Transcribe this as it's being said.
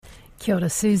Kia ora,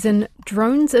 Susan.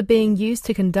 Drones are being used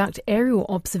to conduct aerial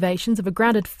observations of a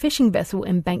grounded fishing vessel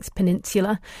in Banks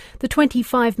Peninsula. The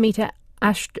 25-metre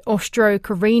Austro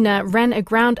Carina ran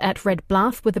aground at Red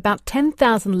Bluff with about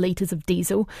 10,000 litres of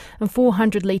diesel and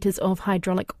 400 litres of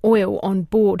hydraulic oil on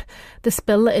board. The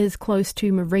spill is close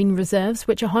to marine reserves,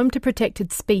 which are home to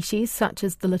protected species such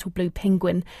as the little blue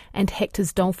penguin and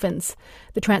Hector's dolphins.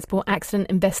 The Transport Accident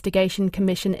Investigation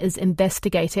Commission is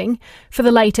investigating. For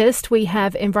the latest, we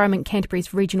have Environment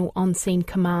Canterbury's Regional On-Scene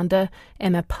Commander,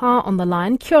 Emma Parr, on the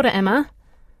line. Kia ora, Emma.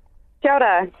 Kia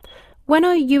ora. When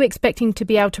are you expecting to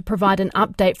be able to provide an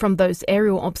update from those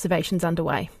aerial observations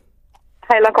underway?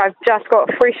 Hey, look, I've just got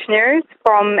fresh news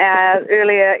from our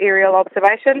earlier aerial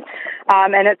observation,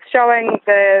 and it's showing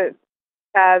the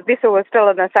vessel is still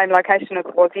in the same location as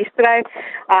it was yesterday.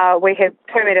 We have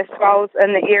 2-metre swells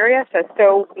in the area, so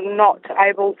still not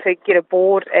able to get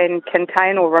aboard and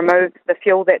contain or remove the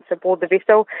fuel that's aboard the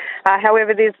vessel.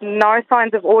 However, there's no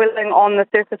signs of oiling on the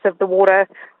surface of the water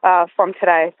from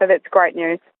today, so that's great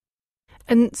news.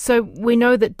 And so we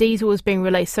know that diesel is being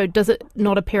released, so does it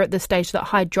not appear at this stage that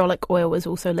hydraulic oil is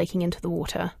also leaking into the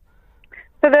water?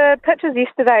 So the pictures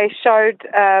yesterday showed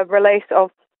release of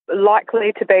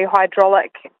likely to be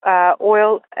hydraulic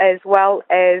oil as well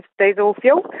as diesel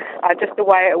fuel, just the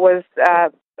way it was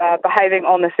behaving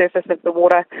on the surface of the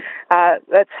water.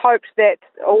 It's hoped that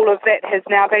all of that has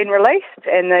now been released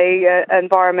and the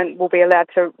environment will be allowed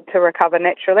to recover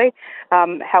naturally.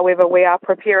 However, we are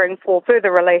preparing for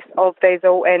further release of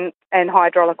diesel and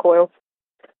hydraulic oil.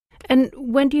 And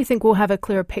when do you think we'll have a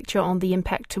clearer picture on the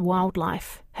impact to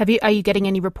wildlife? Are you getting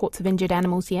any reports of injured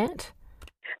animals yet?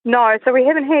 No, so we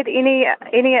haven't had any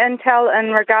intel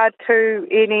in regard to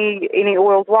any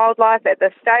oiled wildlife at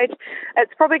this stage.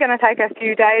 It's probably going to take a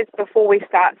few days before we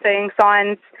start seeing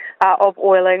signs of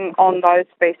oiling on those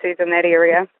species in that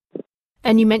area.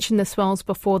 And you mentioned the swells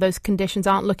before. Those conditions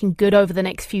aren't looking good over the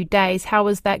next few days. How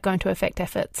is that going to affect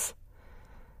efforts?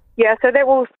 Yeah, so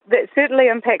that certainly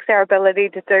impacts our ability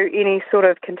to do any sort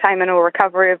of containment or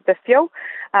recovery of the fuel.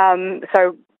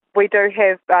 So we do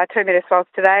have 2-metre swells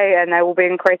today, and they will be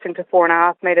increasing to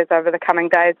 4.5 metres over the coming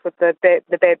days with the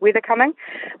bad weather coming.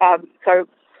 So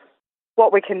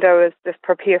what we can do is just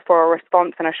prepare for a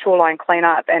response and a shoreline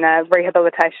clean-up and a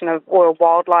rehabilitation of oil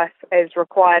wildlife as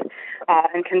required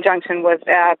in conjunction with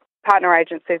our partner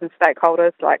agencies and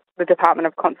stakeholders like the Department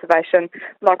of Conservation,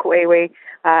 local iwi,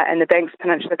 and the Banks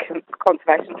Peninsula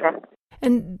Conservation Trust.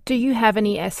 And do you have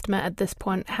any estimate at this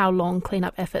point how long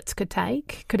clean-up efforts could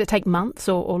take? Could it take months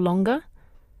or longer?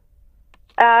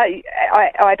 I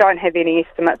don't have any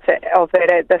estimates of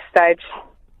that at this stage.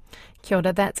 Kia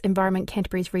ora, that's Environment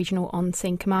Canterbury's Regional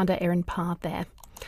On-Scene Commander, Emma Parr there.